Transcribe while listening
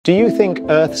Do you think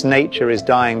Earth's nature is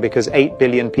dying because 8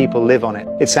 billion people live on it?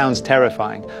 It sounds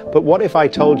terrifying, but what if I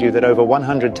told you that over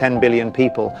 110 billion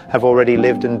people have already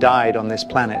lived and died on this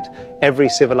planet? Every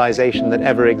civilization that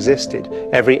ever existed,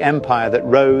 every empire that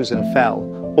rose and fell,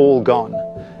 all gone.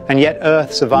 And yet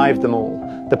Earth survived them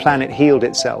all. The planet healed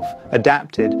itself,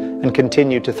 adapted, and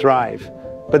continued to thrive.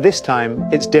 But this time,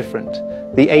 it's different.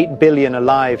 The 8 billion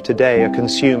alive today are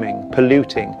consuming,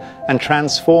 polluting, and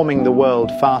transforming the world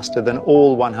faster than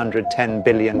all 110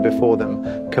 billion before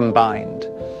them combined.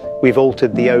 We've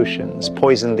altered the oceans,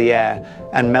 poisoned the air,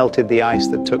 and melted the ice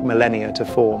that took millennia to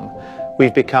form.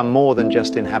 We've become more than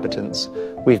just inhabitants.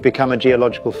 We've become a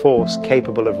geological force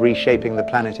capable of reshaping the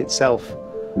planet itself.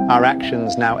 Our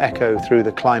actions now echo through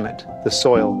the climate, the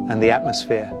soil, and the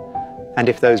atmosphere. And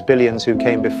if those billions who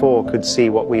came before could see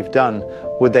what we've done,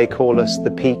 would they call us the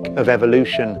peak of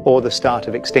evolution or the start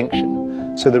of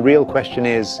extinction? So the real question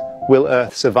is, will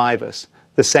Earth survive us,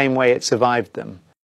 the same way it survived them?